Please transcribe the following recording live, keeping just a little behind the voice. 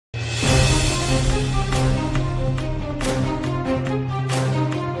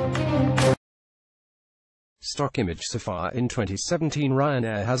stock image so far in 2017.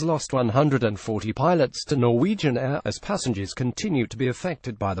 Ryanair has lost 140 pilots to Norwegian Air as passengers continue to be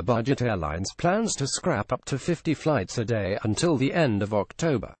affected by the budget airline's plans to scrap up to 50 flights a day until the end of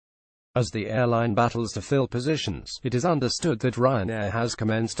October. As the airline battles to fill positions, it is understood that Ryanair has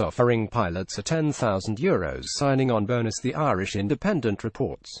commenced offering pilots a €10,000 signing-on bonus, the Irish Independent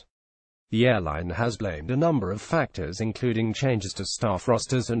reports. The airline has blamed a number of factors including changes to staff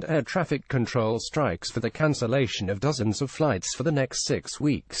rosters and air traffic control strikes for the cancellation of dozens of flights for the next 6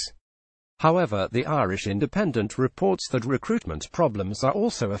 weeks. However, the Irish Independent reports that recruitment problems are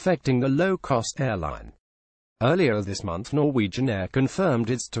also affecting the low-cost airline. Earlier this month, Norwegian Air confirmed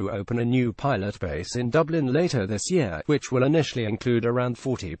it's to open a new pilot base in Dublin later this year, which will initially include around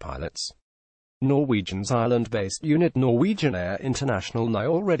 40 pilots. Norwegian's Ireland-based unit Norwegian Air International now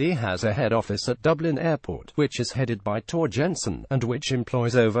already has a head office at Dublin Airport, which is headed by Tor Jensen, and which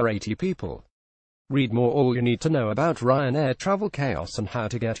employs over 80 people. Read more all you need to know about Ryanair travel chaos and how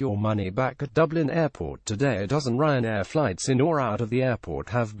to get your money back at Dublin Airport today. A dozen Ryanair flights in or out of the airport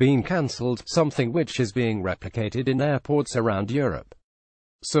have been cancelled, something which is being replicated in airports around Europe.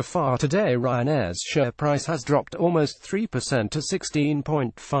 So far today, Ryanair's share price has dropped almost 3% to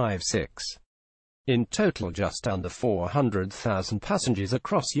 16.56. In total, just under 400,000 passengers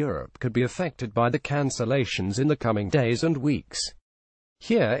across Europe could be affected by the cancellations in the coming days and weeks.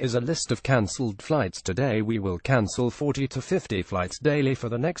 Here is a list of cancelled flights today. We will cancel 40 to 50 flights daily for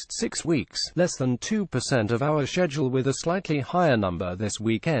the next 6 weeks, less than 2% of our schedule, with a slightly higher number this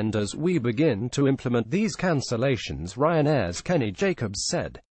weekend as we begin to implement these cancellations, Ryanair's Kenny Jacobs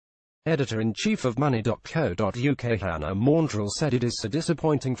said. Editor-in-chief of Money.co.uk Hannah Maundrell said it is so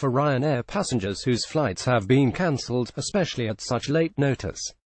disappointing for Ryanair passengers whose flights have been cancelled, especially at such late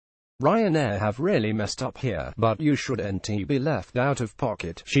notice. Ryanair have really messed up here, but you shouldn't be left out of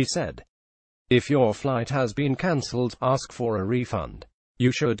pocket, she said. If your flight has been cancelled, ask for a refund.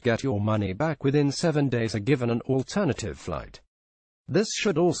 You should get your money back within 7 days or given an alternative flight. This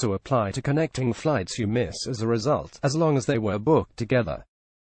should also apply to connecting flights you miss as a result, as long as they were booked together.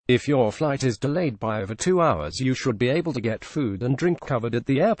 If your flight is delayed by over 2 hours, you should be able to get food and drink covered at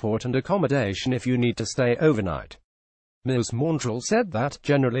the airport and accommodation if you need to stay overnight. Ms. Maundrell said that,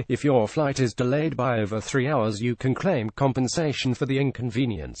 generally, if your flight is delayed by over 3 hours, you can claim compensation for the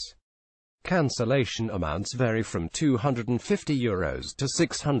inconvenience. Cancellation amounts vary from €250 to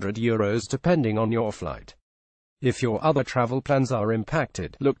 €600 depending on your flight. If your other travel plans are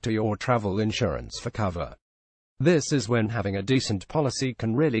impacted, look to your travel insurance for cover. This is when having a decent policy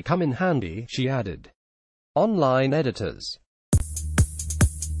can really come in handy, she added. Online editors.